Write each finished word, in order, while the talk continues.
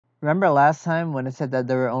Remember last time when it said that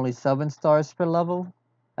there were only 7 stars per level?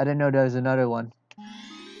 I didn't know there was another one.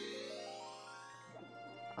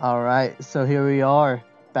 Alright, so here we are,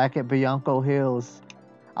 back at Bianco Hills.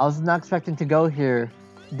 I was not expecting to go here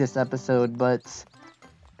this episode, but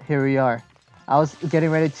here we are. I was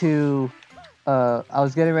getting ready to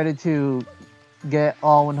get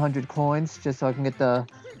all 100 coins just so I can get the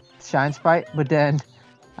Shine Sprite, but then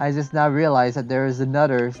I just now realized that there is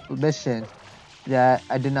another mission that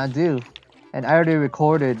I did not do. And I already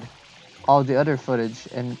recorded all the other footage,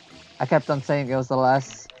 and I kept on saying it was the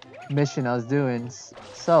last mission I was doing.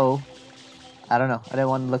 So, I don't know. I didn't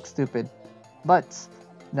want to look stupid. But,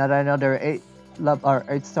 now that I know there are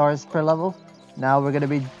 8 stars per level, now we're going to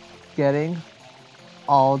be getting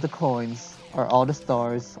all the coins, or all the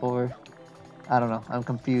stars, or I don't know. I'm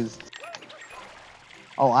confused.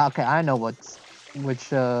 Oh, okay. I know which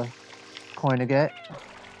coin to get.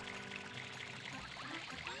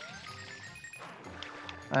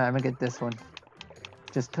 Alright, I'm gonna get this one.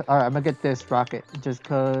 Alright, I'm gonna get this rocket just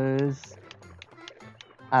cause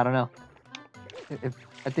I don't know.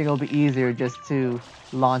 I think it'll be easier just to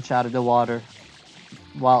launch out of the water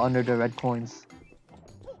while under the red coins.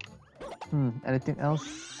 Anything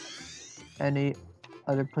else? Any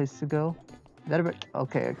other place to go?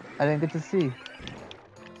 Okay, I didn't get to see.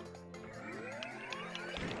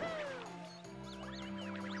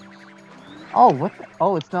 Oh, what?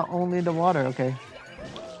 Oh, it's not only in the water. Okay.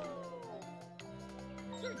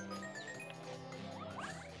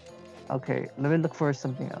 Okay, let me look for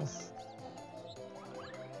something else.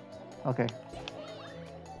 Okay.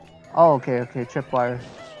 Oh, okay, tripwire.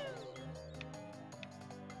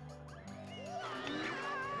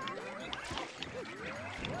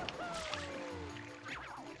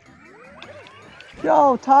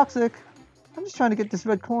 Yo, toxic! I'm just trying to get this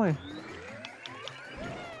red coin.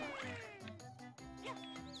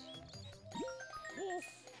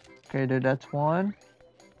 Okay, dude, that's one.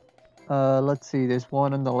 Let's see, there's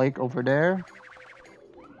one on the lake over there.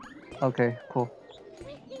 Okay, cool.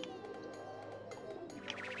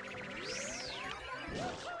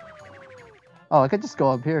 Oh, I could just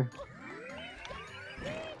go up here.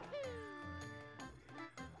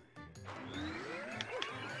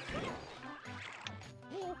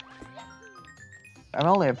 I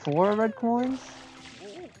only have 4 red coins?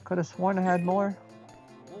 Could have sworn I had more.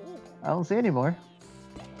 I don't see any more.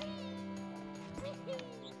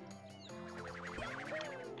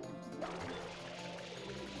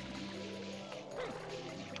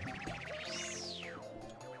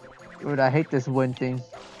 Dude, I hate this wind thing.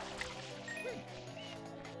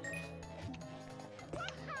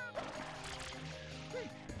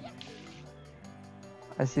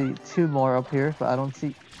 I see 2 more up here, but I don't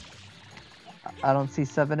see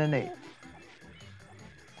 7 and 8.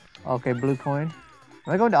 Okay, blue coin.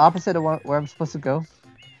 Am I going the opposite of where I'm supposed to go?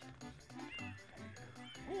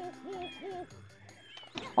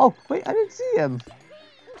 Oh, wait, I didn't see him.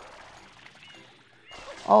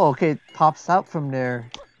 Oh, okay, it pops out from there.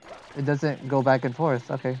 It doesn't go back and forth.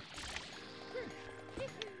 Okay.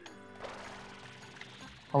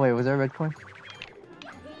 Oh, wait, was there a red coin?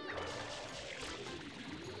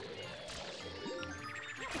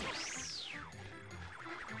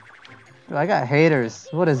 Dude, I got haters.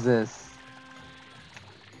 What is this?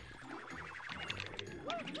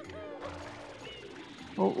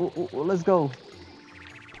 Oh, let's go.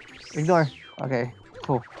 Ignore. Okay,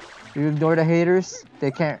 cool. You ignore the haters, they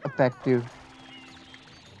can't affect you.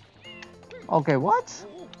 Okay, what?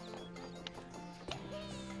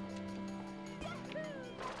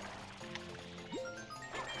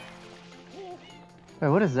 Wait,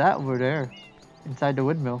 what is that over there? Inside the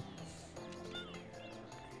windmill.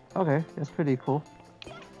 Okay, that's pretty cool.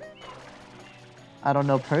 I don't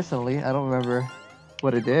know personally. I don't remember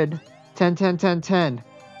what it did. 10, 10, 10, 10.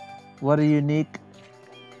 What a unique...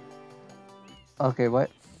 Okay,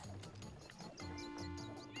 what?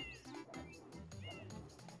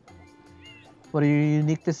 What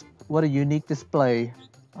a unique display.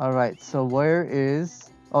 Alright, so where is...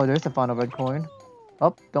 Oh, there's the final red coin.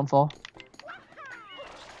 Oh, don't fall.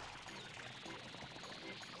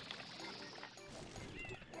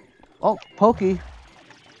 Oh, Pokey.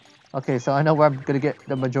 Okay, so I know where I'm gonna get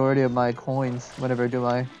the majority of my coins whenever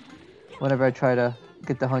I try to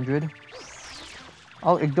get the 100.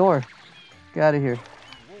 Oh, ignore. Get out of here.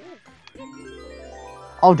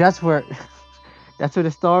 Oh, that's where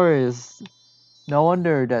the star is. No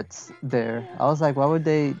wonder that's there. I was like, why would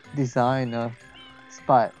they design a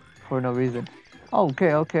spot for no reason?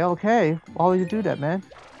 Okay. Why would you do that, man?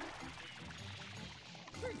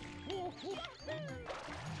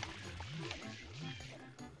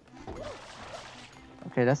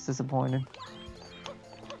 Okay, that's disappointing.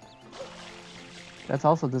 That's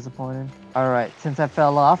also disappointing. Alright, since I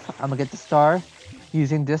fell off, I'm gonna get the star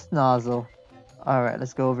using this nozzle. Alright,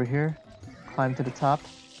 let's go over here. Climb to the top.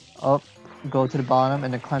 Up, go to the bottom,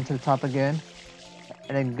 and then climb to the top again.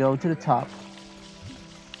 And then go to the top.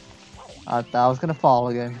 I thought I was gonna fall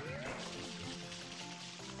again.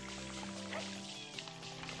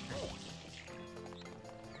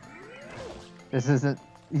 This isn't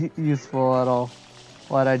useful at all.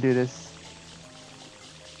 Why'd I do this?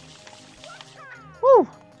 Woo!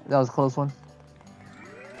 That was a close one.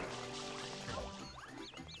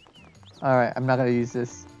 Alright, I'm not gonna use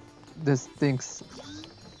this. This stinks.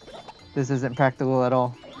 This isn't practical at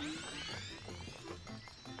all.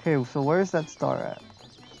 Okay, so where's that star at?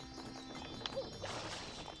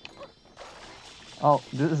 Oh,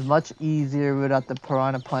 this is much easier without the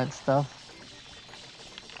piranha plant stuff.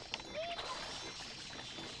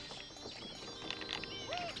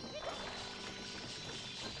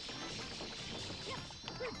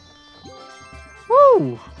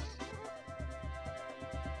 Woo!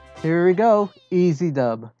 Here we go. Easy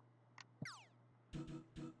dub.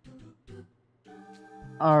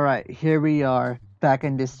 Alright, here we are. Back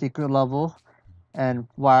in this secret level. And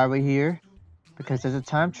why are we here? Because there's a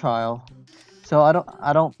time trial. So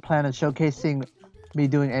I don't plan on showcasing me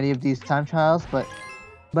doing any of these time trials, but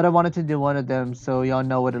I wanted to do one of them so y'all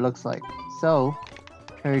know what it looks like. So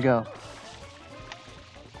here we go.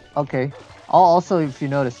 Okay. Also, if you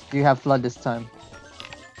notice, you have F.L.U.D this time.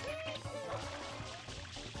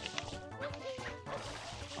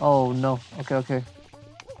 Oh no. Okay.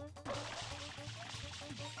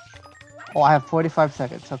 Oh, I have 45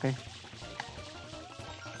 seconds. Okay.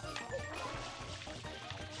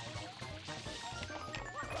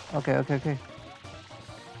 Okay.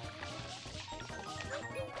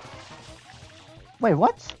 Wait,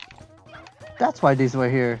 what? That's why these were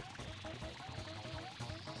here.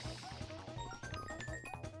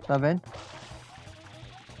 7.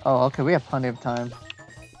 Oh, okay, we have plenty of time.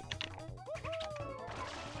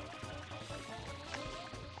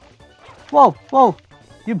 Whoa!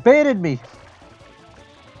 You baited me!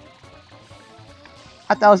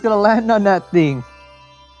 I thought I was gonna land on that thing.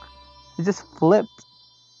 It just flipped.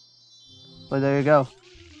 But there you go.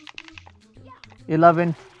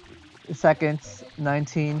 11 seconds,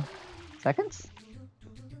 19 seconds?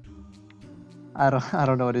 I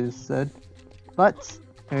don't know what it said. But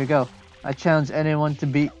here we go. I challenge anyone to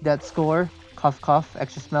beat that score. Cough,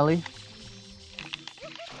 extra smelly.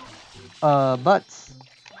 But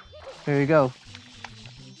here you go.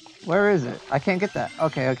 Where is it? I can't get that.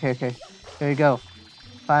 Okay. Here you go.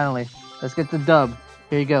 Finally. Let's get the dub.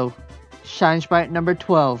 Here you go. Shine Sprite number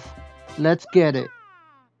 12. Let's get it.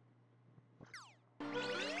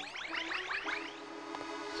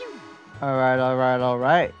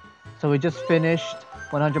 Alright. So we just finished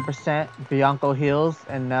 100% Bianco Hills,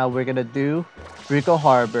 and now we're gonna do Rico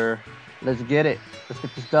Harbor. Let's get it. Let's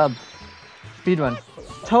get this dub. Speedrun.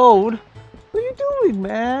 Toad? What are you doing,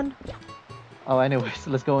 man? Oh, anyways,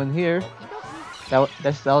 let's go in here. That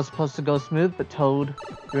was supposed to go smooth, but Toad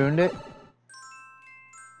ruined it.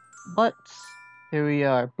 But here we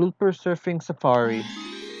are. Blooper Surfing Safari.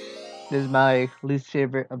 This is my least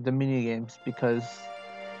favorite of the mini games because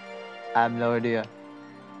I have no idea.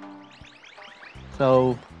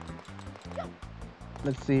 So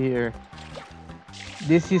let's see here.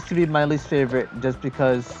 This used to be my least favorite just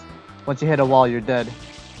because once you hit a wall, you're dead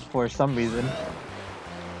for some reason.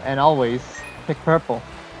 And always pick purple.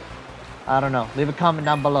 I don't know. Leave a comment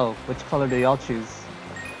down below. Which color do y'all choose?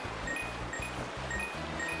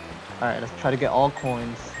 Alright, let's try to get all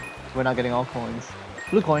coins. We're not getting all coins.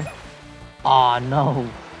 Blue coin. Aw, no.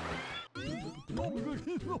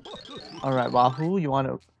 Alright, Wahoo, you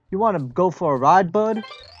wanna go for a ride, bud?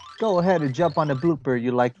 Go ahead and jump on the blooper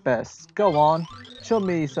you like best. Go on. Show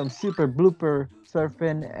me some super blooper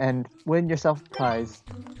surfing and win yourself a prize.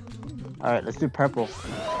 Alright, let's do purple.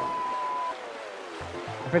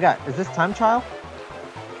 I forgot, is this time trial?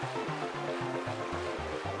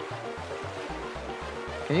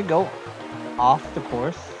 Can you go off the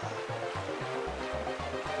course?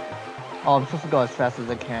 Oh, I'm supposed to go as fast as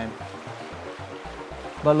I can.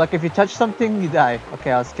 But look, if you touch something, you die.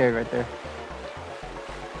 Okay, I was scared right there.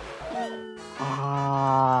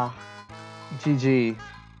 Ah, GG.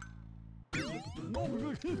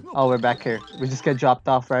 Oh, we're back here. We just get dropped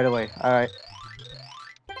off right away. Alright.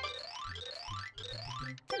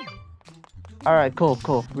 Alright, cool.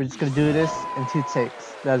 We're just gonna do this in 2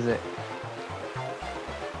 takes. That's it.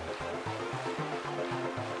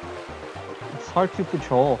 It's hard to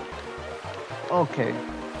control. Okay.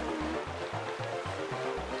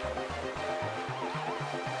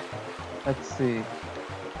 Let's see.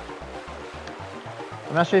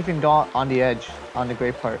 I'm not sure if you can go on the edge, on the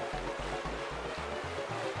gray part.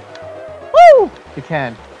 Woo! You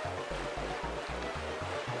can.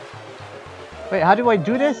 Wait, how do I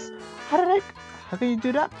do this? How can you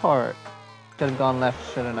do that part? Could have gone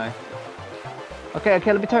left, shouldn't I? Okay,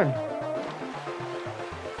 let me turn.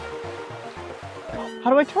 How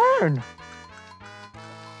do I turn?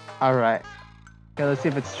 Alright. Okay, let's see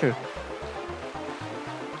if it's true.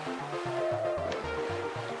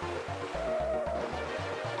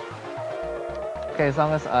 Okay, as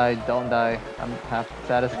long as I don't die, I'm half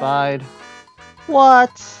satisfied.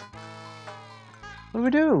 What? What do we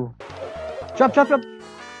do? Jump! I'm trying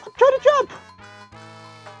to jump!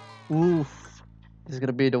 Oof. This is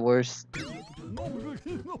gonna be the worst.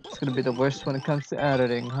 It's gonna be the worst when it comes to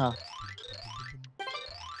editing, huh?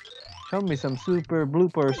 Show me some super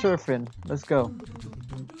blooper surfing. Let's go.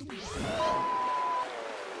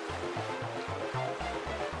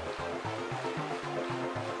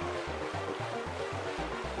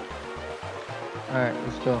 Alright,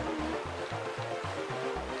 let's go.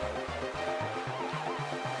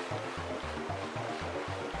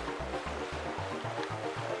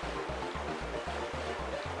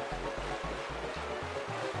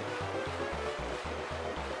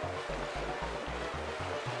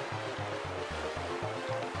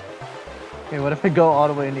 Okay, what if I go all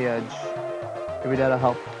the way in the edge? Maybe that'll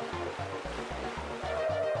help.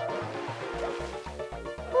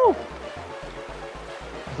 Woo!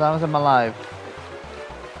 As long as I'm alive.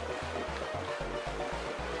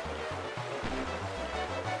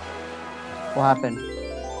 What happened?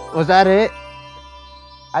 Was that it?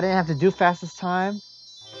 I didn't have to do fastest time?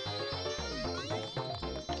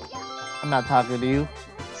 I'm not talking to you.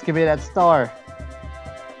 Just give me that star.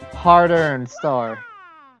 Hard-earned star.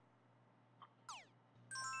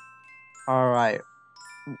 Alright.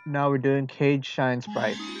 Now we're doing Cage Shine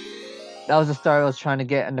Sprite. That was the star I was trying to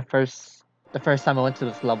get in the first time I went to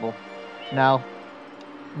this level. Now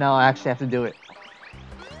I actually have to do it.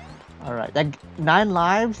 Alright. 9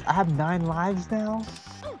 lives? I have 9 lives now?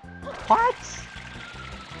 What?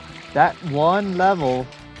 That one level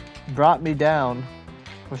brought me down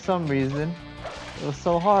for some reason. It was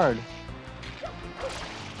so hard.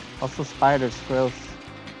 Also spiders, gross.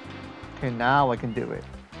 Okay, now I can do it.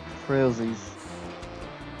 Frilsies.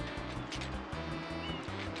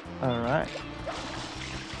 Alright.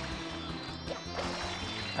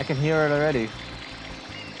 I can hear it already.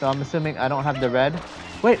 So I'm assuming I don't have the red.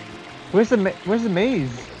 Wait, where's the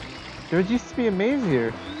maze? There used to be a maze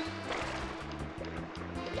here.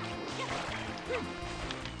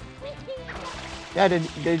 Yeah,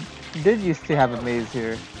 they did used to have a maze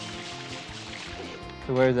here.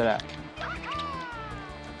 So where is it at?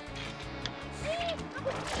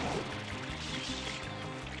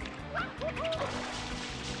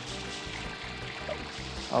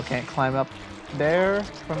 Oh, can't climb up there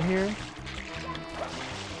from here.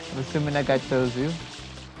 I'm assuming that guy throws you.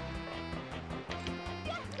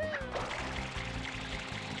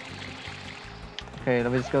 Okay,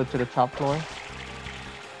 let me just go to the top floor.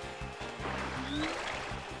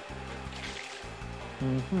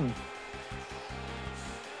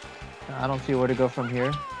 I don't see where to go from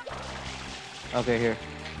here. Okay, here.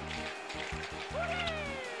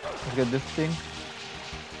 Let's get this thing.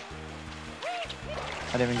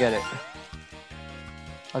 I didn't even get it.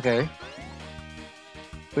 Okay.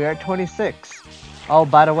 We are at 26. Oh,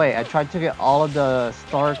 by the way, I tried to get all of the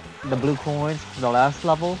blue coins from the last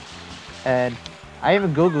level, and I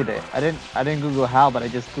even googled it. I didn't Google how, but I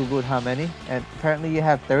just googled how many, and apparently you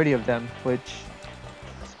have 30 of them, which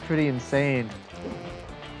is pretty insane.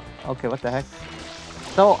 Okay, what the heck?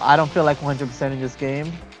 So I don't feel like 100% in this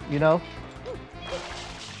game, you know?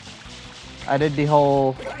 I did the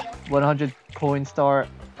whole 100 coin star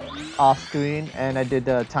off screen, and I did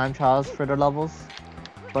the time trials for the levels.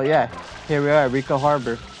 But yeah, here we are at Rico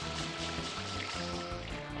Harbor.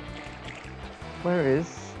 Where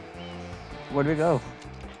do we go?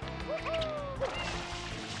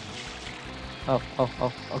 Oh,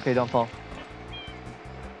 okay, don't fall.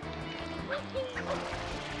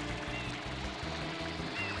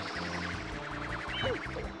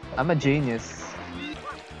 I'm a genius.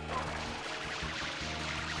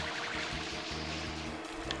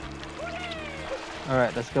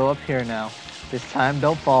 Alright, let's go up here now. This time,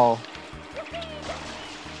 don't fall.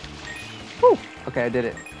 Whew. Okay, I did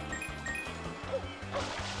it.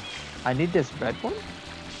 I need this red one?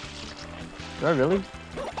 Do I really?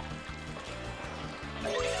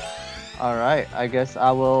 Alright, I guess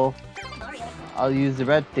I'll use the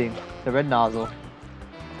red thing. The red nozzle.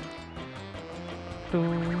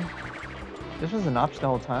 Boom. This was an option the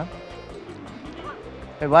whole time?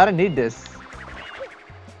 Hey, why do I need this?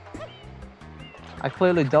 I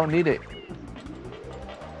clearly don't need it.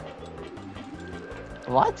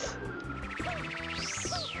 What?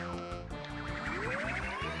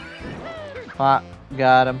 Ah,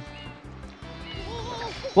 got him.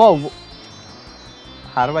 Whoa!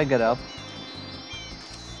 How do I get up?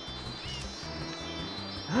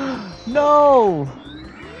 No!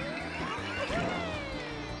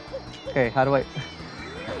 Okay, how do I...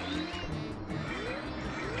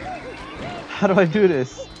 How do I do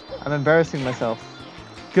this? I'm embarrassing myself.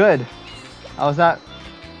 Good. I was not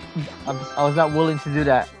willing to do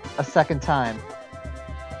that a second time.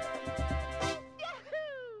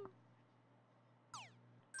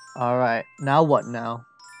 Alright, now what now?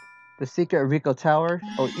 The secret Rico Tower?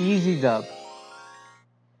 Oh, easy dub.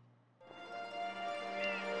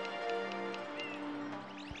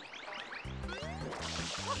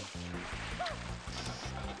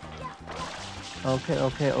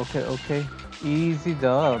 Okay. Easy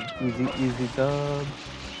dub. Easy dub.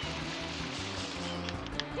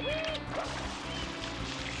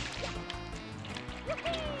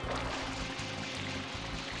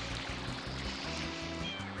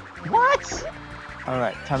 What?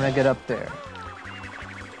 Alright, time to get up there.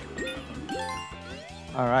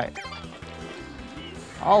 Alright.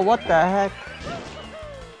 Oh, what the heck?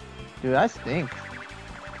 Dude, I stink.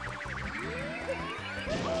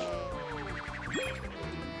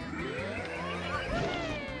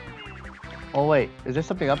 Oh wait, is there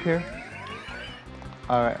something up here?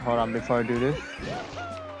 Alright, hold on before I do this.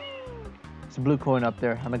 It's a blue coin up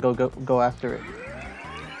there. I'm gonna go after it.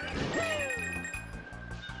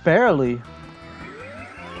 Barely.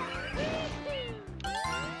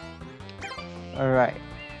 Alright.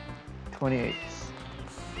 28.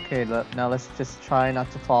 Okay, now let's just try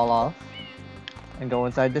not to fall off. And go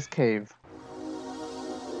inside this cave.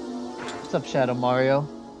 What's up, Shadow Mario?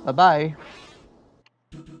 Bye-bye.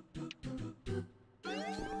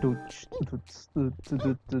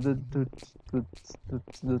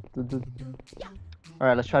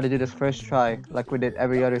 Alright, let's try to do this first try, like we did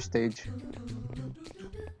every other stage.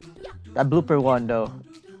 That blooper one, though.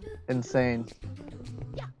 Insane.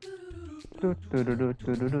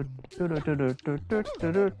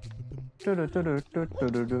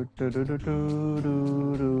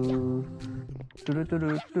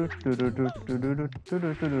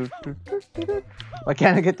 Why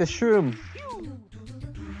can't I get the shroom?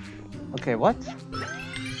 Okay, what?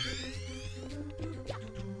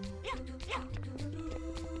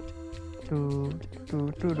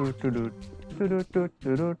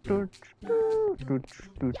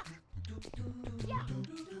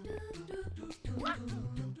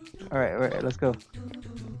 Alright, let's go.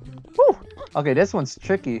 Woo! Okay, this one's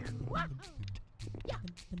tricky.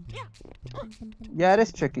 Yeah, it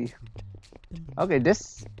is tricky. Okay,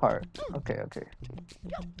 this part. Okay.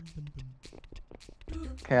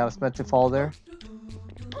 Okay, I was meant to fall there.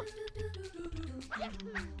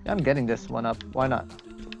 Yeah, I'm getting this one up. Why not?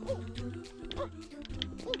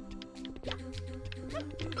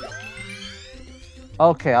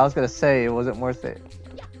 Okay, I was gonna say it wasn't worth it.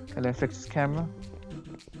 Can I fix this camera?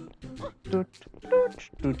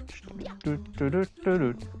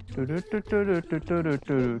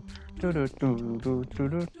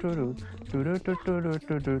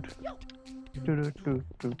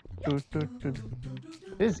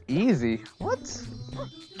 This is easy. What?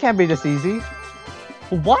 Can't be this easy.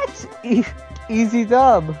 What? Easy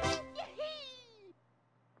dub.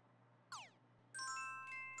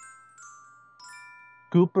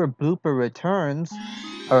 Gooper Blooper returns.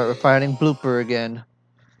 Alright, we're fighting Blooper again.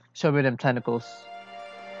 Show me them tentacles.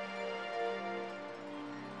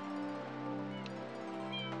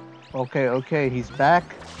 Okay, he's back.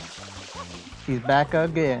 He's back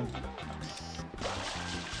again.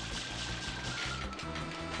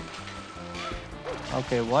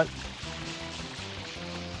 Okay, what?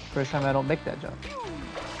 First time I don't make that jump.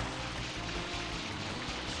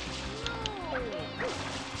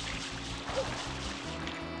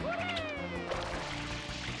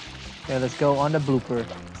 Okay, let's go on the blooper.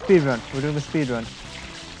 Speedrun. We're doing a speedrun.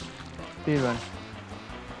 Speedrun.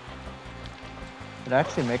 Did I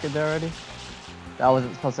actually make it there already? That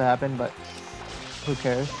wasn't supposed to happen, but who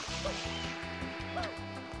cares?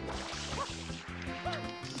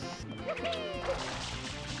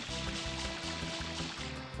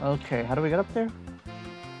 Okay, how do we get up there?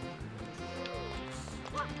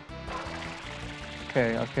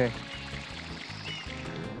 Okay.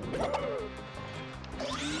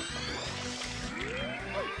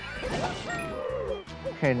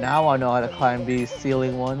 Okay, now I know how to climb these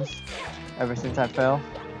ceiling ones. Ever since I fell.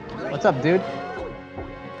 What's up, dude?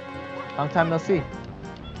 Long time no see.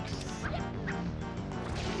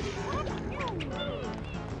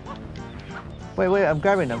 Wait, I'm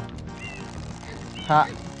grabbing them. Ha!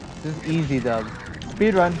 This is easy, dub.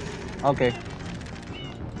 Speed run. Okay.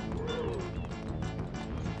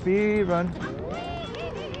 Speed run.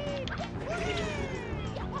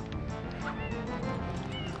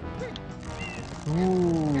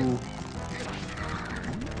 Ooh.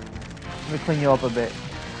 Let me clean you up a bit.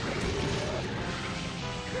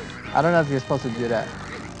 I don't know if you're supposed to do that.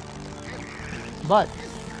 But,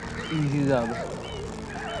 easy dub.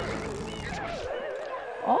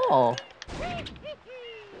 Oh.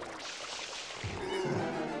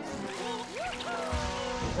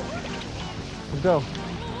 Let's go.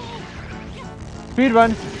 Speed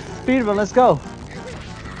run. Speed run, let's go.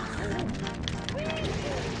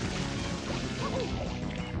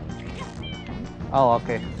 Oh,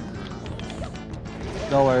 okay.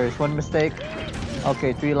 No worries. One mistake.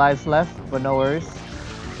 Okay, 3 lives left, but no worries.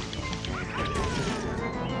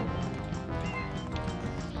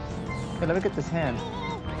 Okay, let me get this hand.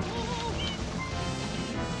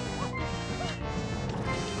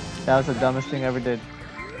 That was the dumbest thing I ever did.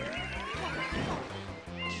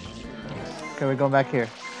 Okay, we're going back here.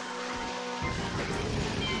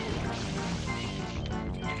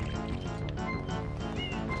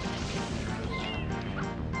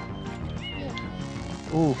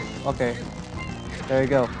 Ooh, okay. There you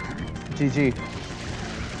go. GG.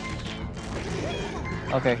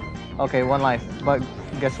 Okay, 1 life. But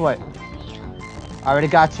guess what? I already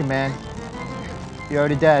got you, man. You're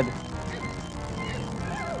already dead.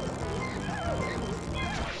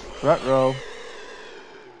 Ruh-roh.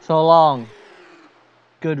 So long.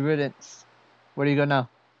 Good riddance. Where do you go now?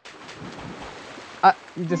 Ah,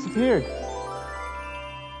 you disappeared.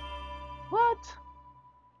 What?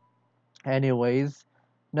 Anyways,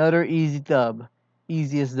 another easy dub.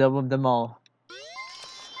 Easiest dub of them all.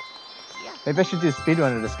 Maybe I should do a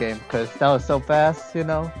speedrun of this game, because that was so fast, you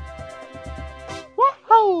know?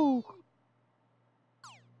 Woohoo!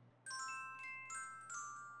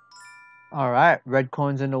 Alright, red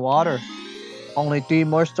coins in the water. Only 3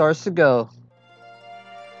 more stars to go.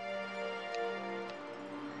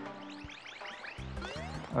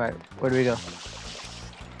 Alright, where do we go?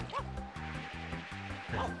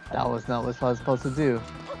 That was not what I was supposed to do.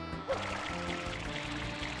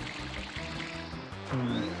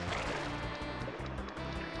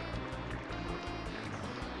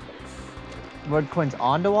 Red coins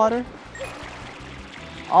on the water?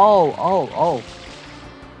 Oh.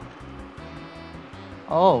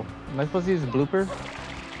 Oh, am I supposed to use a blooper?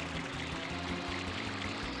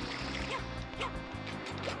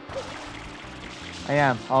 I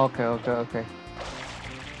am. Okay.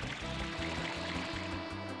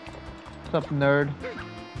 What's up, nerd?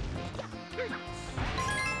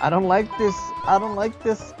 I don't like this. I don't like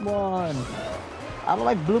this one. I don't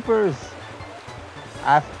like bloopers.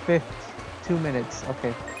 I have 52 minutes.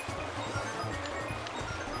 Okay.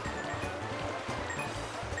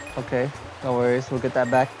 Okay. No worries. We'll get that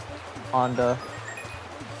back on the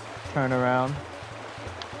turnaround.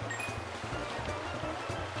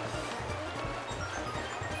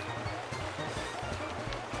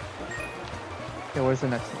 Okay, where's the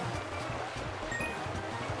next one?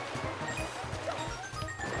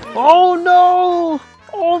 Oh no!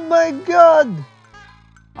 Oh my god!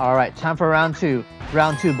 Alright, time for round 2.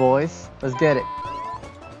 Round 2, boys. Let's get it.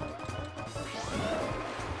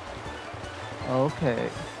 Okay.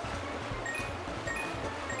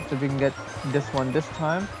 So we can get this one this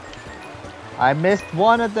time. I missed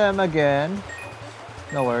one of them again.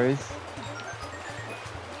 No worries.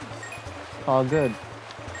 All good.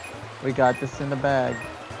 We got this in the bag.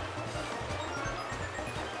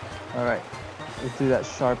 Alright. Let's do that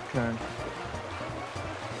sharp turn.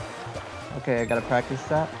 Okay, I gotta practice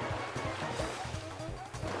that.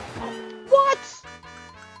 What?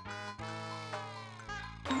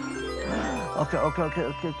 Okay.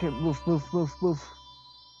 Move.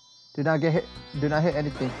 Do not get hit. Do not hit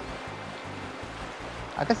anything.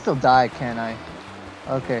 I can still die, can't I?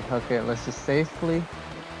 Okay. Let's just safely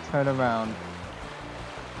turn around.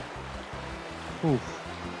 Oof.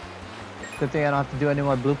 Good thing I don't have to do any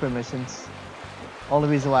more blooper missions. Only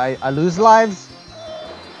reason why I lose lives?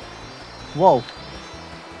 Whoa.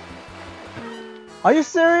 Are you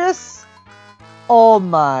serious? Oh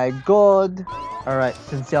my god. Alright,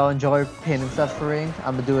 since y'all enjoy pain and suffering,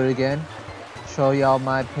 I'm gonna do it again. Show y'all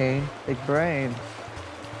my pain, big brain.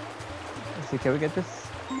 Let's see, can we get this?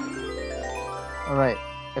 Alright,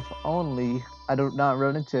 if only I do not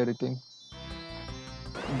run into anything.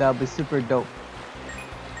 That would be super dope.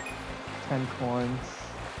 10 coins.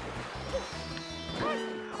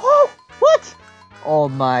 Oh, what? Oh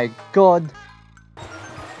my god.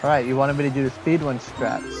 Alright, you wanted me to do the speed run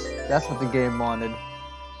strats. That's what the game wanted.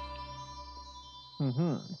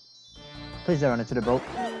 Please don't run into the boat.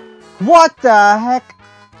 What the heck?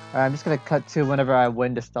 Alright, I'm just gonna cut to whenever I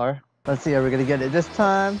win the star. Let's see, are we gonna get it this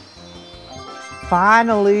time?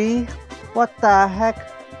 Finally! What the heck?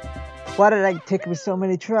 Why did it take me so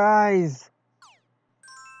many tries?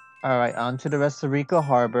 Alright, on to the rest of Rico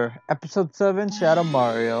Harbor. Episode 7, Shadow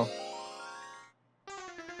Mario.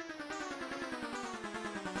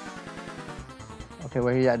 Okay,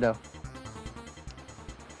 where he at though?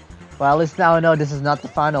 Well, at least now I know this is not the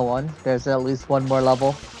final one. There's at least one more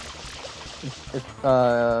level.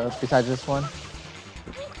 Besides this one.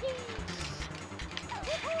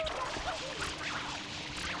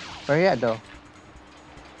 Where he at though?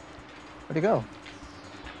 Where'd he go?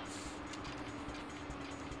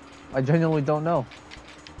 I genuinely don't know.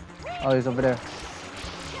 Oh, he's over there.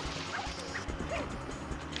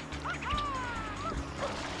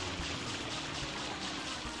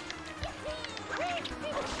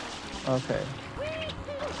 Okay.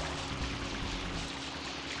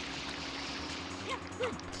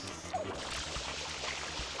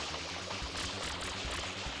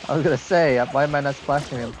 I was gonna say, why am I not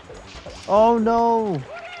splashing him? Oh no!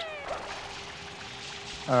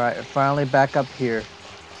 Alright, finally back up here.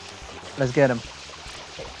 Let's get him.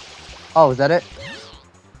 Oh, is that it?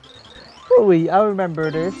 Ooh, I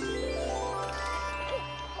remember this.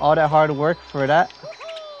 All that hard work for that.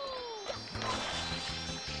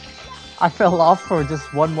 I fell off for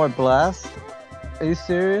just one more blast? Are you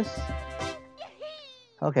serious?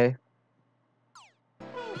 Okay.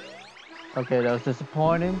 Okay, that was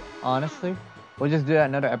disappointing, honestly. We'll just do that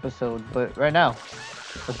another episode, but right now,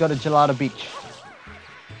 let's go to Gelato Beach.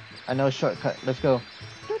 I know a shortcut, let's go.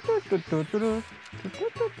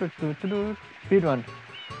 Speed run.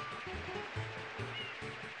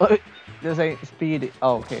 This ain't speed.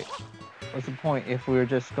 Oh, okay. What's the point if we were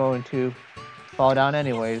just going to fall down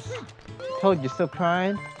anyways? Toad, you still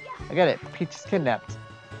crying? I get it. Peach is kidnapped.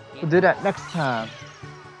 We'll do that next time.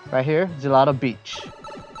 Right here, Gelato Beach.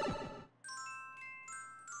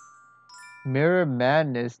 Mirror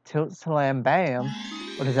Madness, Tilt Slam Bam.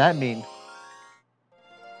 What does that mean?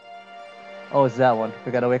 Oh, it's that one.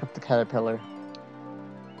 We gotta wake up the caterpillar.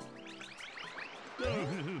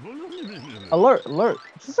 Alert, alert.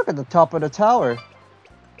 Just look at the top of the tower.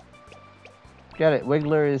 Get it.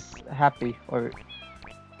 Wiggler is happy or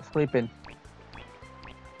sleeping.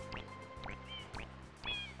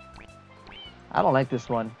 I don't like this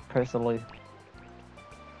one, personally.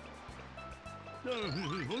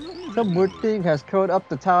 Some weird thing has curled up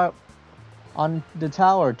the tower on the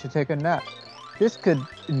tower to take a nap. This could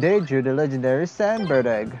endanger the legendary Sandbird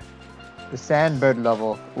egg. The Sandbird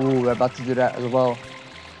level. Ooh, we're about to do that as well.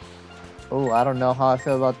 Ooh, I don't know how I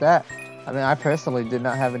feel about that. I mean, I personally did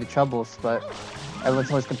not have any troubles, but everyone's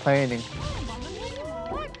always complaining.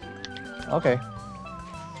 Okay.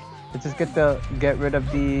 Let's just get rid of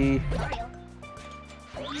the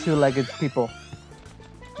two-legged people.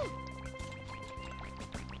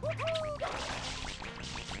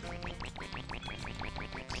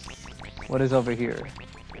 What is over here?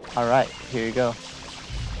 Alright, here you go.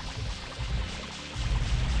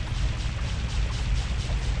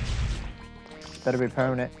 Better be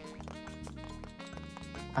permanent.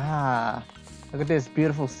 Ah, look at this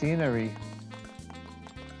beautiful scenery.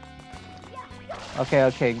 Okay,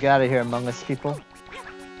 okay, get out of here, Among Us people.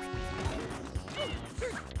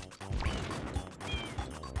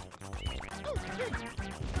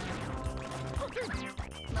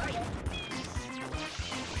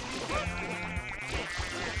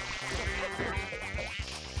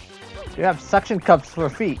 You have suction cups for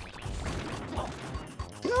feet.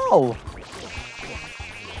 No!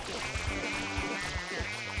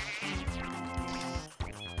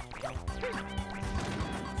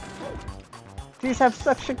 These have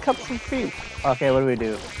suction cups for feet. Okay, what do we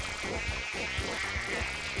do?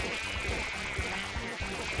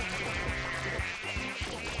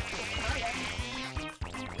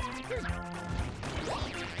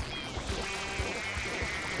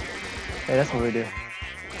 Okay, that's what we do.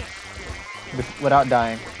 Without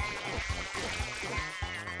dying.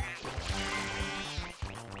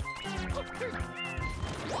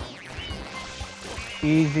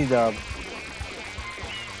 Easy dub.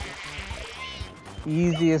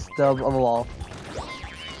 Easiest dub of all.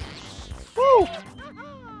 Woo!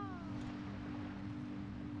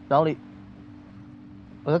 Was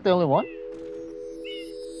that the only one?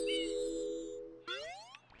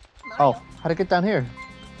 Oh, how'd I get down here?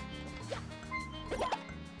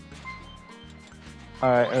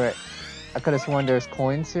 Alright, alright. I could have sworn there's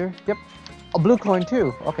coins here. Yep. A blue coin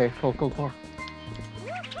too. Okay, cool, cool, cool.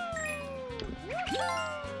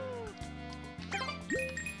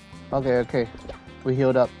 Okay, okay. We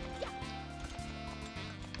healed up.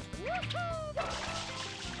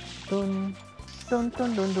 Dun, dun,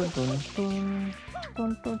 dun, dun, dun, dun, dun.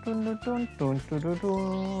 Dun, dun, dun, dun, dun, dun, dun, dun,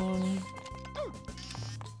 dun.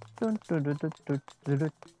 Dun, dun, dun, dun, dun, dun,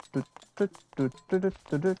 dun, dun, dun, dun, dun, dun,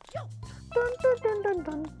 dun, dun. Dun, dun, dun, dun, dun,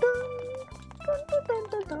 dun. Dun, dun,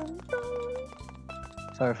 dun, dun, dun.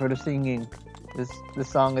 Sorry for the singing. This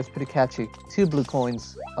song is pretty catchy. 2 blue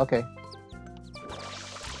coins. Okay.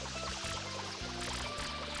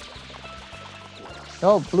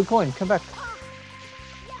 Oh, blue coin, come back.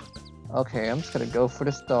 Okay, I'm just gonna go for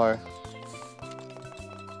the star.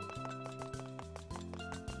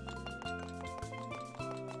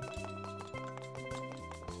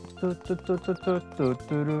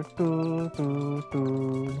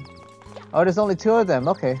 Oh, there's only 2 of them.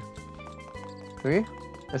 Okay. 3?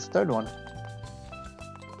 There's a 3rd one.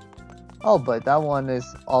 Oh, but that one is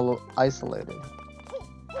all isolated.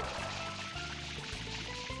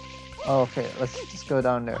 Oh, okay, let's just go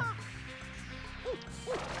down there.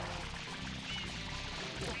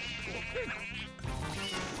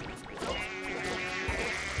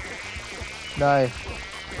 Die.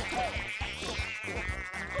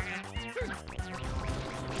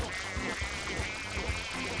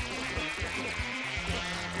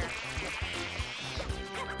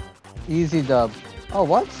 Easy dub. Oh,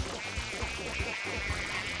 what?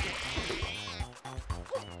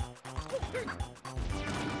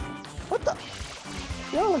 What the?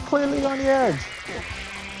 Y'all are clearly on the edge.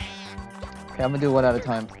 Okay, I'm gonna do one at a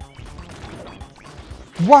time.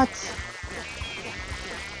 What?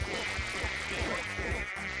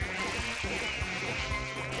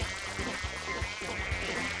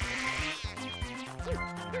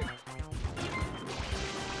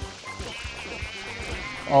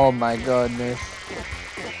 Oh my goodness.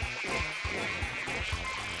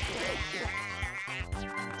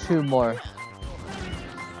 Two more.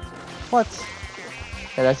 What?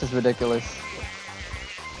 Yeah, that's just ridiculous.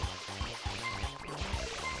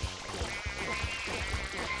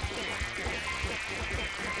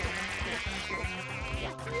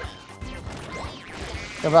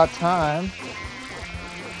 About time.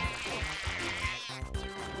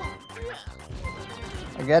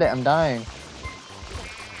 I get it, I'm dying.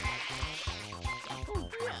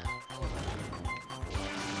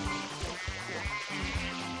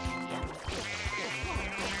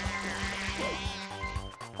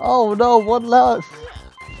 Oh no, one left.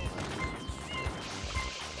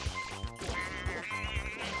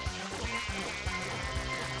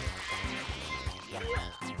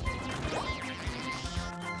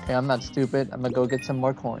 Okay, I'm not stupid. I'm gonna go get some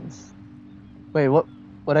more coins. Wait, what'd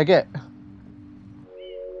I get?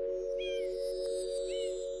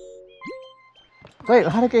 Wait,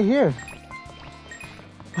 how'd I get here?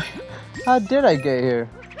 How did I get here?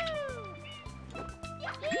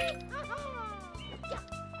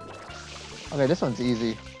 Okay, this one's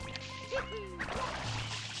easy.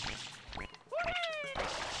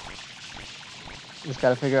 Just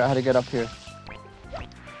gotta figure out how to get up here.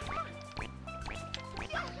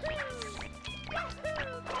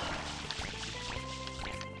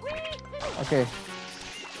 Okay.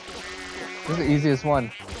 This is the easiest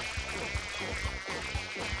one.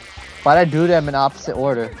 But I do them in opposite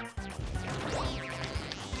order.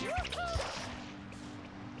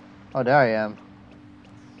 Oh, there I am.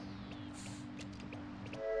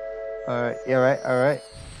 Alright, yeah, right, alright.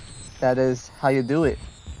 That is how you do it.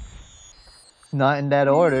 Not in that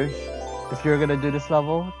order. If you're gonna do this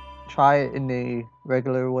level, try it in the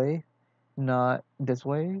regular way, not this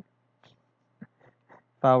way.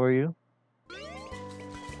 If I were you.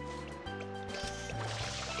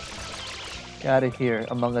 Get out of here,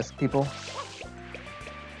 Among Us people.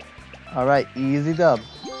 Alright, easy dub.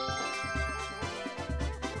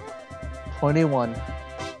 21.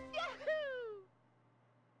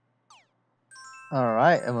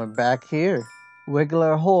 Alright, and we're back here.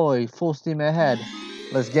 Wiggler ahoy, full steam ahead.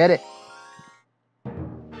 Let's get it.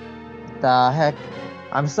 The heck?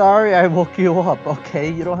 I'm sorry I woke you up,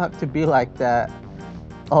 okay? You don't have to be like that.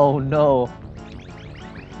 Oh no.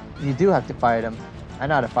 You do have to fight him. I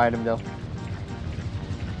know how to fight him though.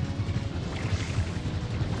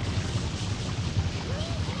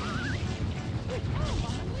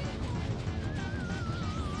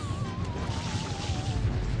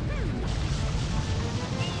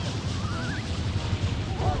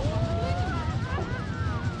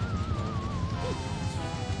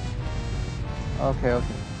 Okay,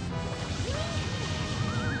 okay.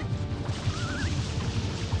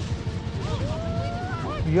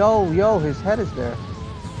 Yo, his head is there.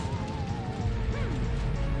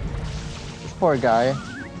 This poor guy.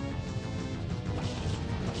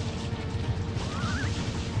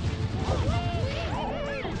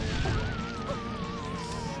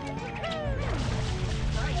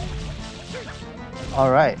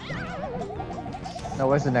 Alright. Now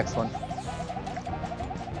where's the next one?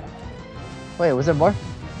 Wait, was there more?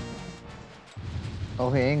 Oh,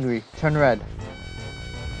 he angry. Turn red.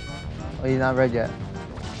 Oh, he's not red yet.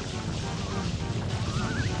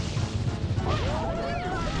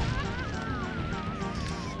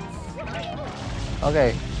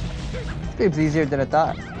 Okay. Seems easier than I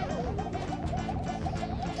thought.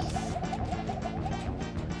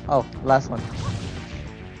 Oh, last one.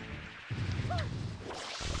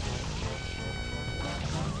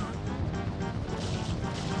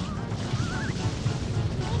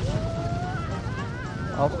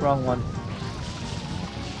 Oh, wrong one.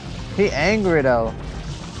 He angry though.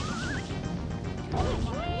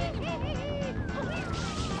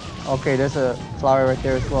 Okay, there's a flower right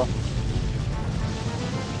there as well.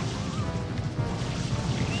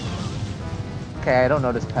 Okay, I don't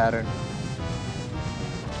know this pattern.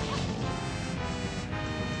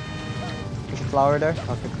 There's a flower there?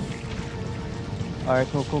 Okay, cool. Alright,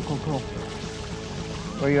 cool.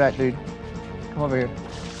 Where you at, dude? Come over here.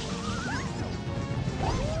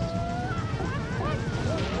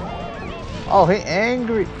 Oh, he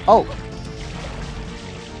angry. Oh.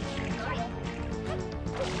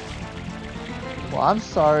 Well, I'm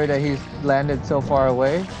sorry that he's landed so far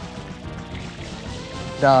away.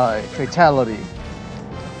 Die. Fatality.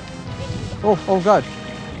 Oh god.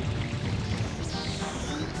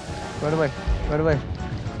 Run away.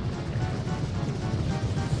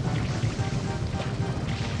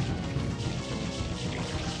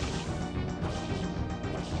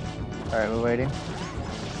 Alright, we're waiting.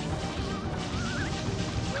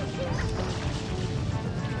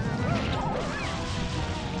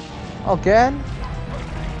 Again?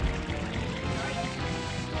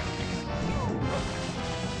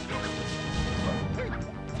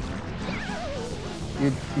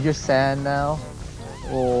 You just sand now?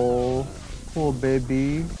 Oh, cool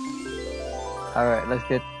baby. Alright, let's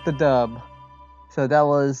get the dub. So that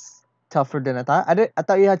was tougher than I thought. I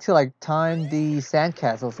thought you had to like time the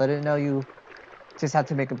sandcastles. I didn't know you just had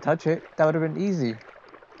to make them touch it. That would have been easy.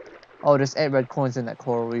 Oh, there's 8 red coins in that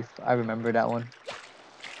coral reef. I remember that one.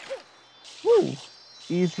 Woo!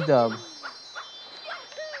 Easy dub.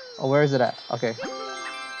 Oh, where is it at? Okay.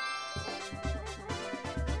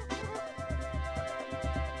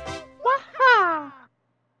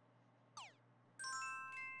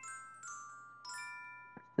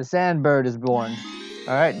 The sandbird is born.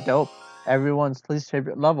 Alright, dope. Everyone's least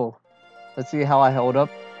favorite level. Let's see how I hold up.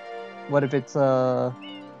 What if it's a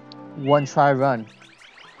one try run?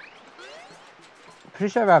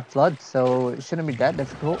 Pretty sure I have F.L.U.D, so it shouldn't be that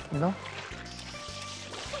difficult, you know?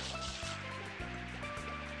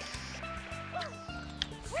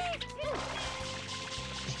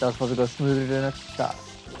 That was supposed to go smoother than I thought.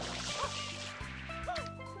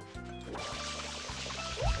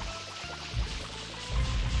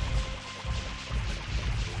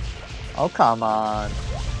 Oh, come on.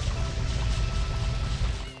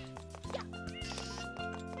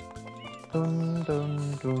 Dun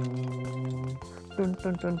dun dun. Dun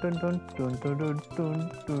dun dun dun dun dun dun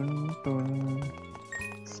dun dun dun.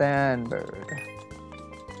 Sandbird.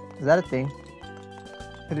 Is that a thing?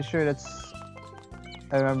 Pretty sure that's...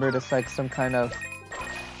 I remember that's like some kind of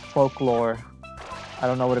folklore. I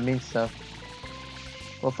don't know what it means though.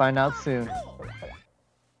 We'll find out soon.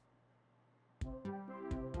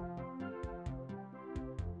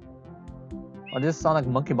 Oh, this sounds like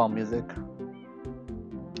Monkey Ball music.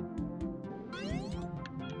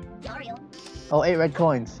 Oh, 8 red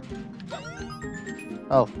coins.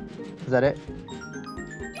 Oh, is that it?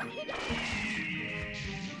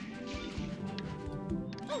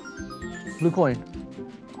 Blue coin.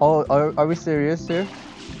 Oh, are we serious here?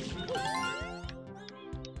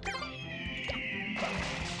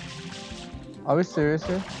 Are we serious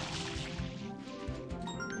here?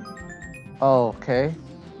 Oh, okay.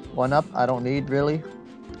 1 up, I don't need really.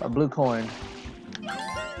 A blue coin.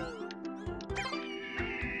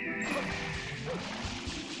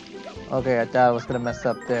 Okay, I thought I was gonna mess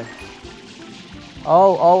up there.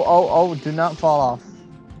 Oh, do not fall off.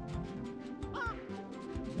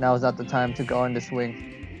 Now is not the time to go on the swing.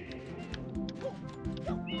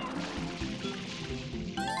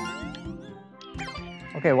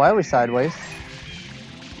 Okay, why are we sideways?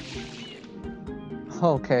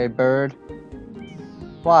 Okay, bird.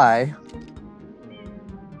 Why?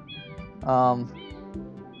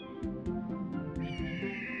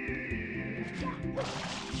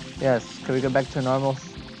 Yes, can we go back to normals?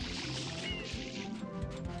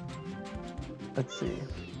 Let's see.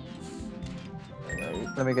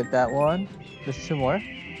 Let me get that one. There's 2 more.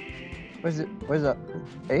 Where's it? Where's the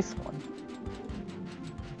base one?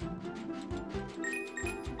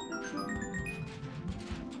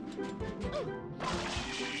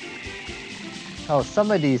 Oh,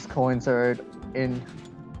 some of these coins are in.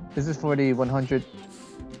 This is for the 100.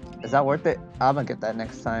 Is that worth it? I'm gonna get that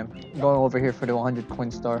next time. I'm going over here for the 100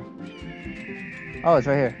 coin star. Oh, it's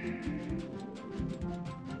right here.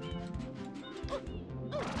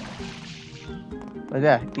 But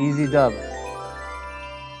yeah, easy dub.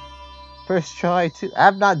 First try too. I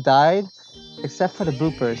have not died, except for the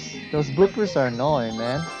bloopers. Those bloopers are annoying,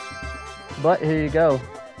 man. But here you go.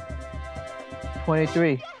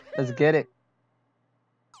 23. Let's get it.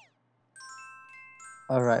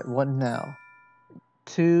 Alright, what now?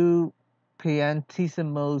 2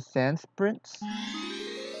 piantissimo sand sprints?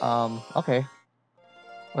 Okay.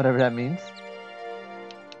 Whatever that means.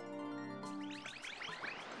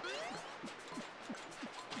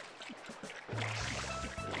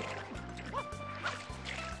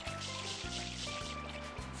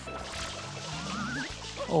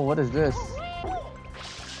 Oh, what is this?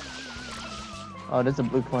 Oh, this is a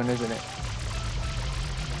blue coin, isn't it?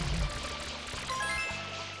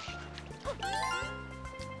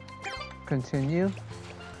 Continue.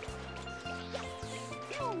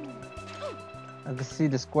 I can see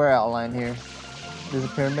the square outline here. There's a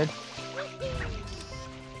pyramid.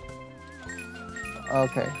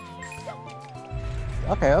 Okay.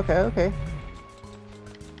 Okay.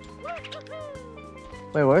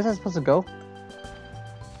 Wait, where is that supposed to go?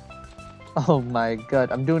 Oh my god,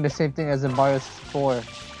 I'm doing the same thing as in Mario 4.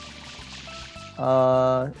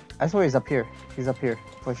 I swear he's up here. He's up here,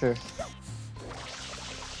 for sure.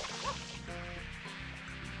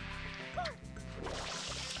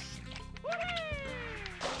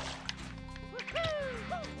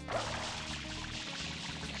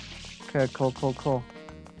 Okay, cool.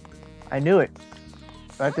 I knew it.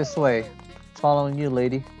 Right this way. Following you,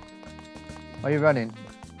 lady. Why are you running?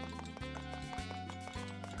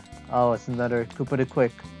 Oh, it's another Koopa the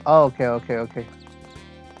Quick. Oh, okay.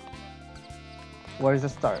 Where's the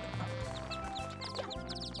start?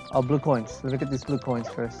 Oh, blue coins. Let me get these blue coins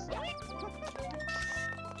first.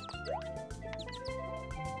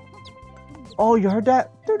 Oh, you heard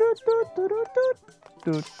that?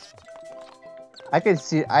 Dude. I can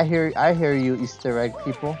see. I hear you, Easter egg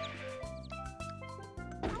people.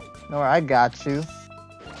 No, I got you.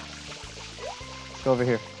 Let's go over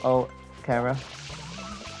here. Oh, camera.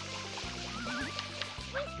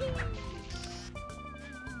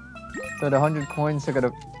 So the 100 coins are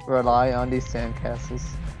gonna rely on these sandcastles.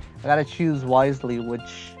 I gotta choose wisely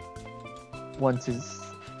which ones is.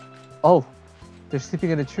 Oh, they're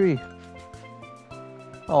sleeping in a tree.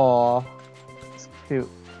 Aww, it's cute.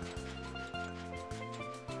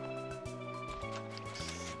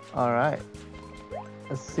 Alright,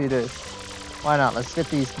 let's see this. Why not? Let's get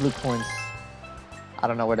these blue coins. I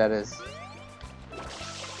don't know where that is.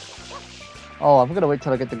 Oh, I'm gonna wait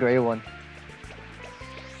till I get the gray one.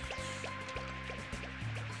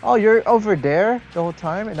 Oh, you're over there the whole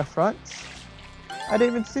time in the front? I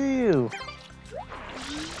didn't even see you.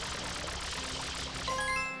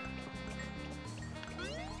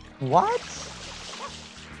 What?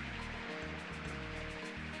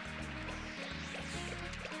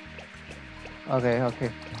 Okay.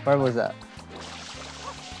 Where was that?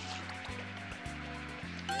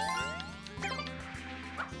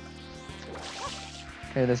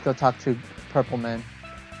 Okay, let's go talk to Purple Man.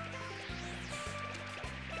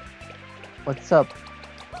 What's up?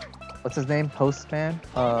 What's his name? Postman?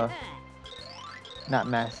 Not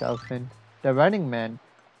Mass Salesman. The Running Man.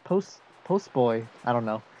 Post Boy. I don't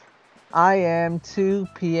know. I am 2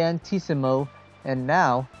 piantissimo, and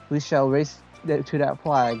now we shall race to that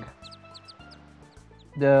flag.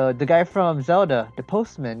 The guy from Zelda, the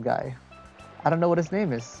postman guy. I don't know what his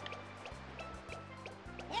name is.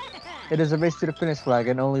 It is a race to the finish flag,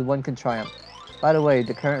 and only one can triumph. By the way,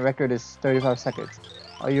 the current record is 35 seconds.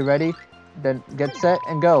 Are you ready? Then get set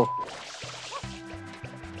and go.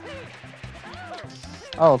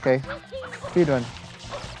 Oh, okay. Speedrun.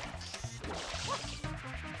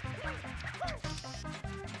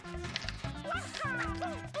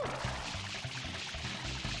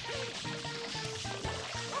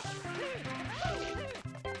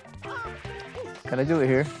 Can I do it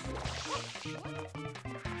here?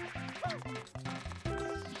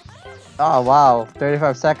 Oh wow,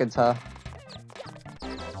 35 seconds, huh?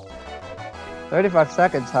 35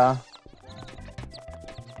 seconds, huh?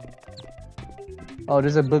 Oh,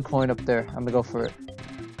 there's a blue coin up there. I'm gonna go for it.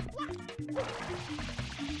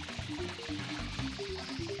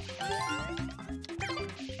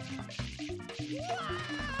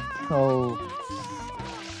 Oh,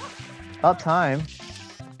 about time.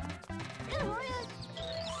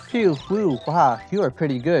 Phew, woo, wow, you are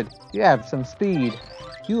pretty good. You have some speed.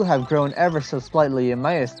 You have grown ever so slightly in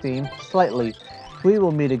my esteem. Slightly. We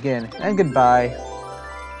will meet again. And goodbye.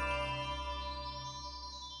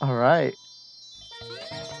 Alright.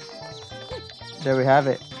 There we have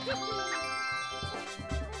it.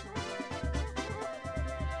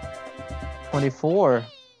 24.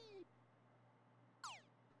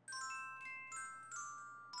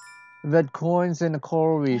 Red coins in a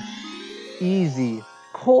coral reef. Easy.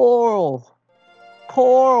 Coral!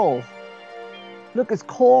 Coral! Look, it's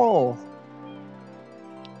coral!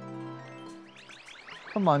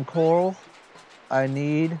 Come on, coral. I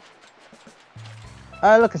need...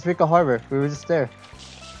 Ah, look, it's Rico Harbor. We were just there.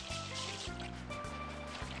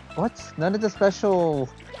 What? None of the special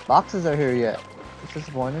boxes are here yet. It's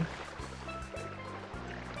disappointing.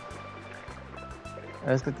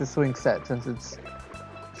 Let's get the swing set since it's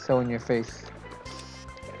so in your face.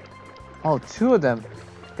 Oh, 2 of them.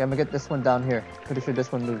 Okay, I'm gonna get this one down here. Pretty sure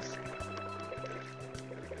this one moves.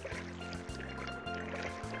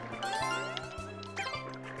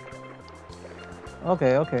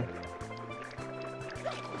 Okay, okay.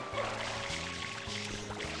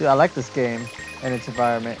 Dude, I like this game and its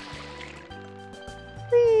environment.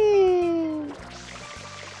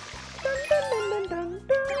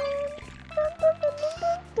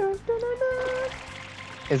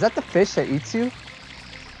 Is that the fish that eats you?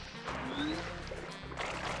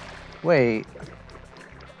 Wait.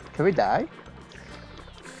 Can we die?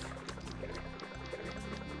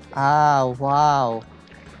 Ah, wow.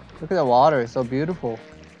 Look at the water, it's so beautiful.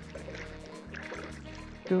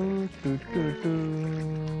 Do, do, do,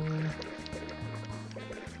 do.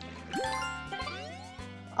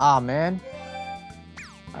 Ah, man.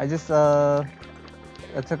 I just,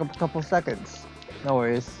 it took a couple seconds. No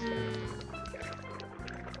worries.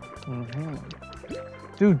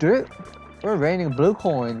 Dude, we're raining blue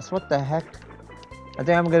coins. What the heck? I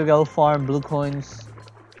think I'm gonna go farm blue coins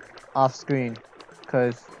off screen,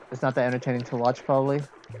 cause it's not that entertaining to watch probably.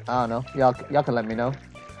 I don't know. Y'all can let me know.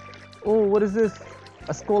 Oh, what is this?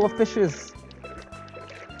 A school of fishes.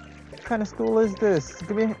 What kind of school is this?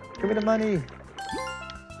 Give me the money.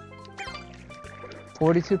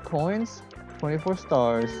 42 coins, 24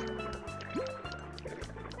 stars.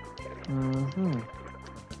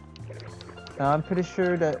 Now I'm pretty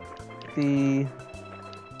sure that the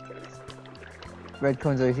red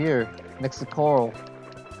coins are here, next to coral.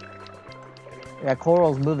 Yeah,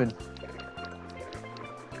 coral's moving.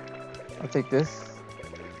 I'll take this.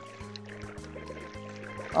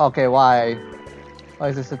 Okay, why? Why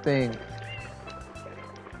is this a thing?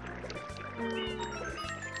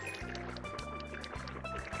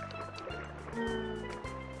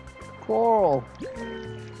 Coral!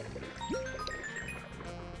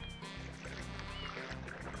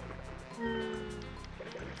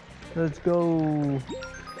 Let's go!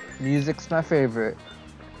 Music's my favorite.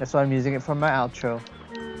 That's why I'm using it for my outro.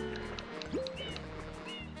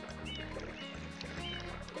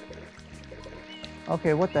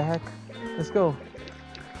 Okay, what the heck? Let's go.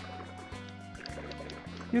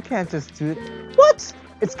 You can't just do it. What?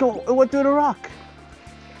 It went through the rock.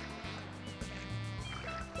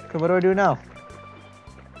 Okay, what do I do now?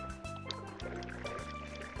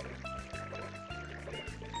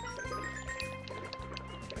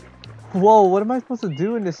 Whoa, what am I supposed to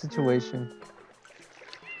do in this situation?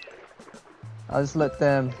 I'll just let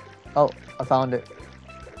them... Oh, I found it.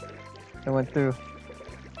 It went through.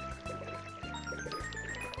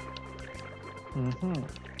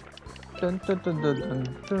 Dun, dun, dun, dun,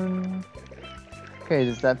 dun, dun. Okay,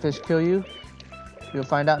 does that fish kill you? You'll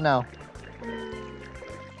find out now.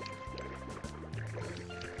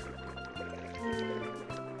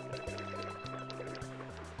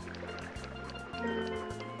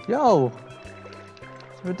 Yo!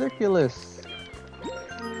 It's ridiculous.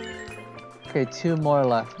 Okay, 2 more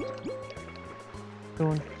left.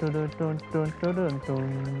 Dun, dun, dun, dun, dun, dun,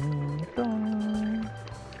 dun, dun.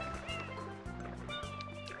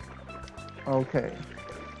 Okay.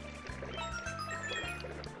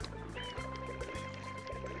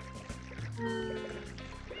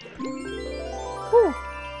 Whew.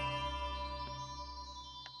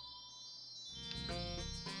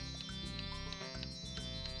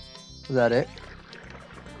 Is that it?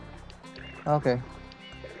 Okay.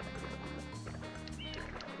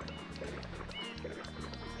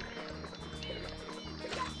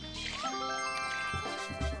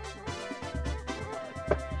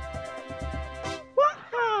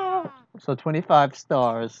 So 25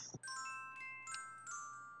 stars.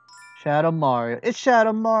 Shadow Mario. It's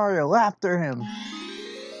Shadow Mario. After him.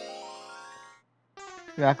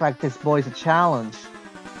 You act like this boy's a challenge.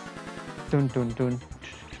 Dun dun dun.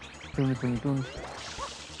 Dun dun dun.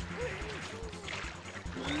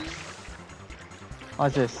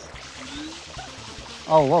 What's this?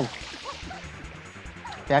 Oh, whoa.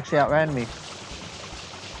 They actually outran me.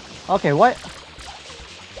 Okay, what?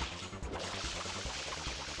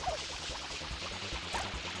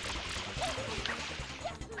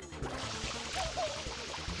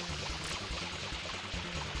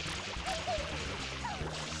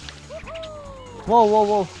 Whoa, whoa,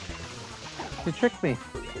 whoa. You tricked me.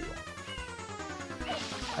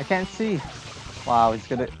 I can't see. Wow, he's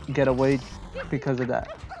gonna get away because of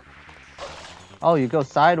that. Oh, you go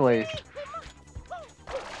sideways.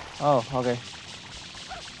 Oh, okay.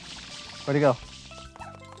 Where'd he go?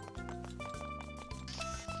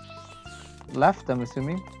 Left, I'm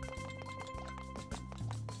assuming.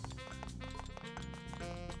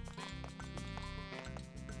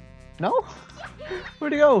 No?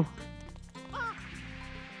 Where'd he go?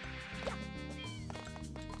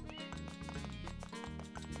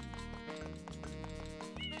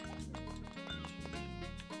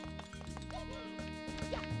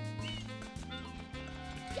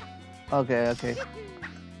 Okay, okay.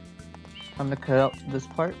 Time to cut out this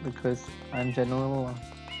part because I'm genuinely alone.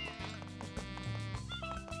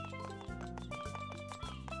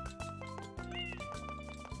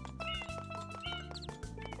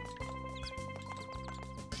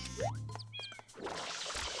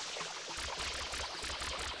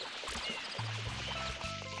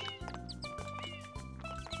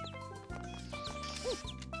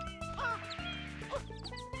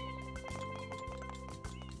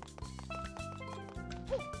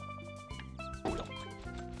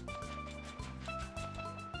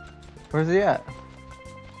 Where's he at?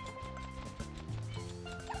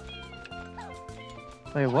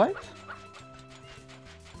 Wait, what?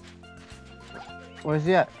 Where's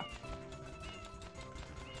he at?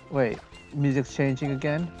 Wait, music's changing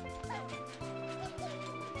again?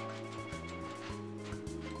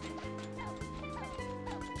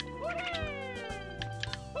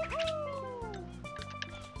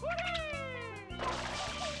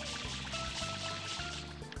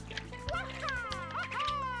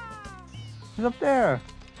 He's up there.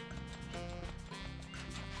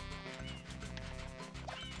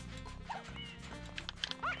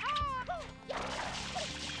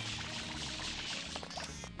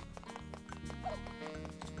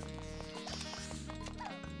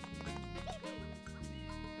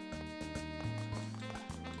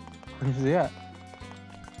 Where's he at?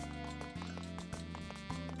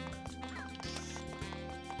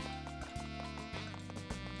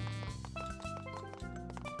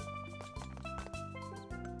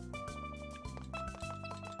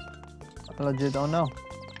 I legit don't know.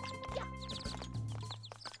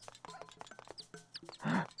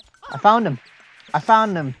 I found him. I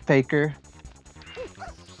found him, faker.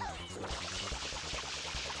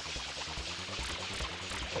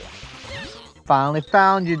 Finally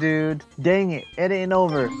found you, dude. Dang it, it ain't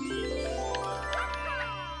over.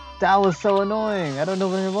 That was so annoying. I don't know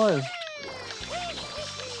where it was.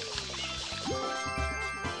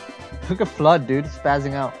 Look at F.L.U.D, dude,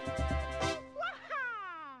 spazzing out.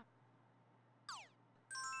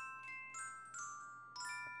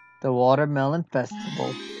 The Watermelon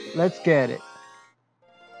Festival. Let's get it.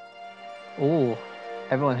 Oh,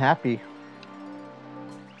 everyone happy.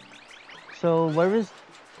 So where is...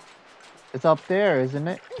 It's up there, isn't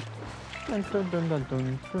it? Dun, dun, dun, dun,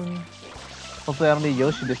 dun, dun. Hopefully I don't need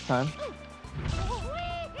Yoshi this time.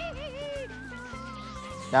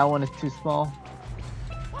 That one is too small.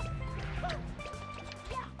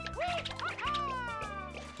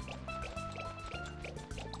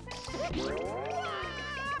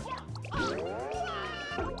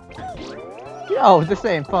 Yo, this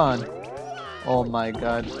ain't fun. Oh my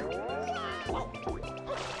god.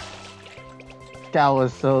 That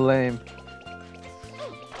was so lame.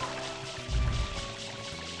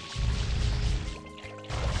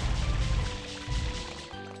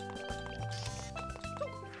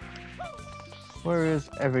 Where is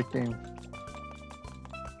everything?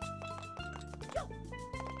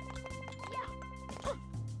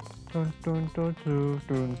 Dun, dun, dun, dun,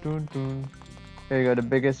 dun, dun, dun. There you go, the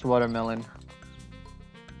biggest watermelon.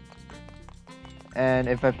 And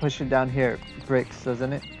if I push it down here, it breaks,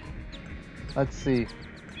 doesn't it? Let's see.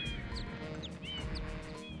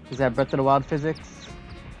 Is that Breath of the Wild physics?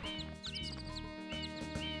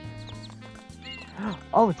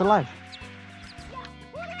 Oh, it's alive.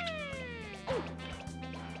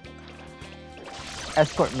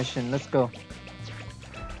 Escort mission, let's go.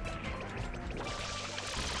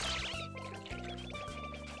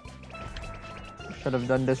 Should have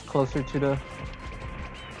done this closer to the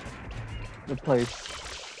place.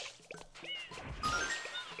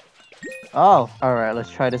 Oh, alright, let's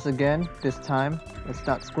try this again. This time Let's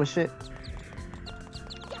not squish it.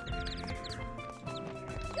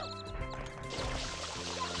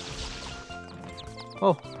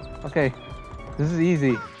 Oh, okay. This is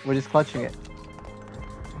easy. We're just clutching it.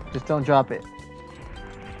 Just don't drop it.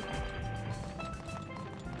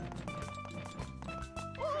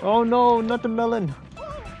 Oh no, not the melon.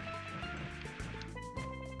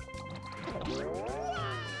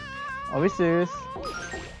 Are we serious?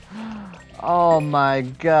 Oh my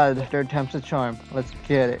god, third time's a charm. Let's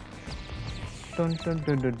get it. Dun dun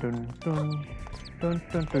dun dun dun dun. Dun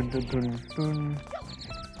dun dun dun dun dun.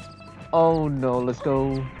 Oh no, let's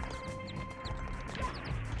go.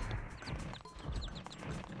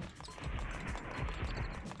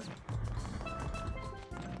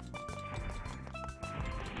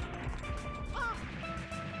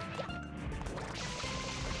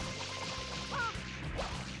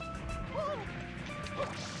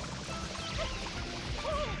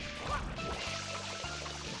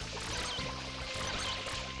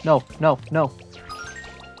 No, no, no.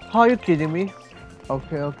 Are you kidding me?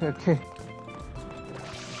 Okay, okay, okay.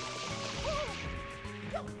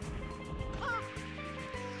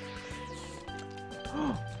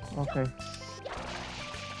 Okay.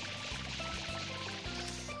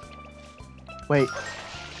 Wait.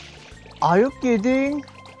 Are you kidding?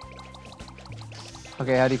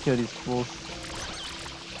 Okay, how do you kill these fools?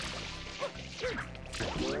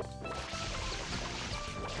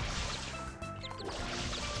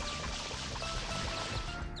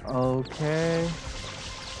 Okay.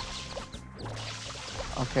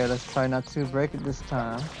 Okay, let's try not to break it this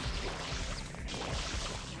time.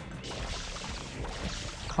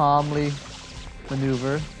 Calmly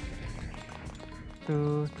maneuver.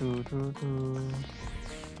 Do, do, do, do.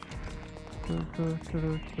 Do, do,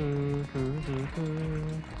 do, do, do, do,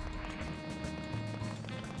 do.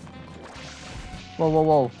 Whoa, whoa,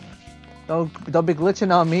 whoa. Don't be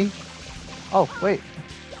glitching on me. Oh, wait.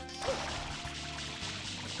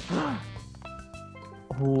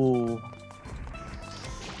 Ooh.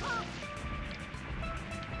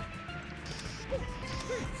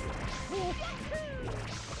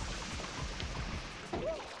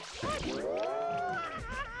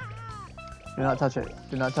 Do not touch it.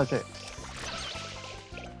 Do not touch it.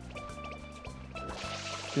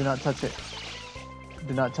 Do not touch it.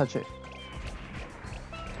 Do not touch it.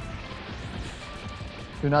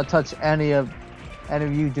 Do not touch any of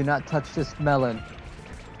you. Do not touch this melon.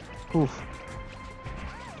 Oof.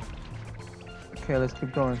 Okay, let's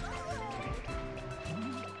keep going.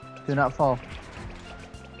 Do not fall.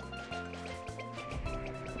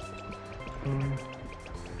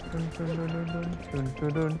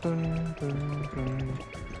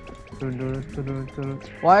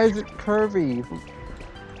 Why is it curvy?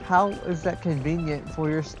 How is that convenient for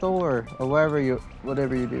your store or whatever you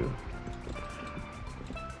do?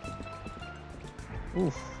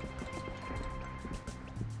 Oof.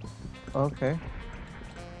 Okay.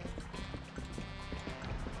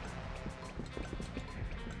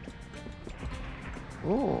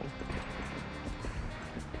 Ooh.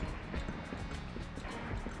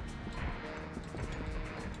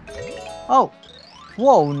 Oh!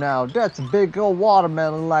 Whoa now, that's a big old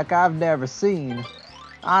watermelon like I've never seen.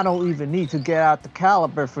 I don't even need to get out the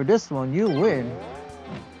caliber for this one, you win.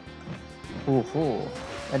 Ooh.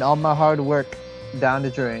 And all my hard work down the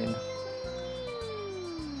drain.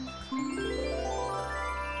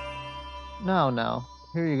 Now,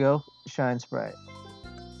 here you go, Shine Sprite.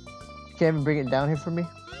 You can't even bring it down here for me?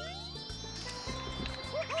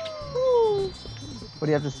 What do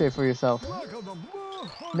you have to say for yourself?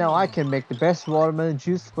 Now I can make the best watermelon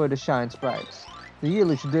juice for the Shine Sprites. The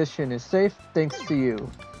yearly tradition is safe thanks to you.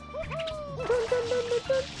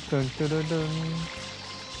 Dun, dun, dun, dun.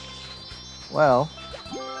 Well,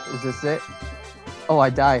 is this it? Oh, I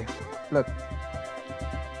die. Look.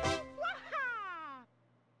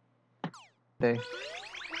 Okay.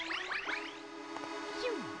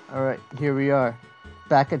 Alright, here we are.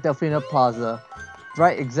 Back at Delfino Plaza.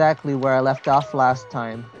 Right exactly where I left off last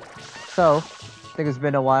time. So, I think it's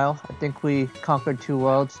been a while. I think we conquered 2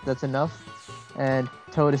 worlds. That's enough. And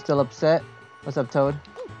Toad is still upset. What's up, Toad?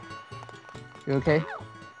 You okay?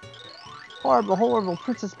 Horrible, horrible.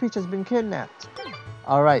 Princess Peach has been kidnapped.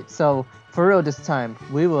 Alright, so for real this time,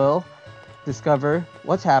 we will discover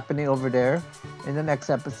what's happening over there in the next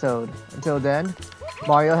episode. Until then,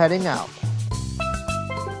 Mario heading out.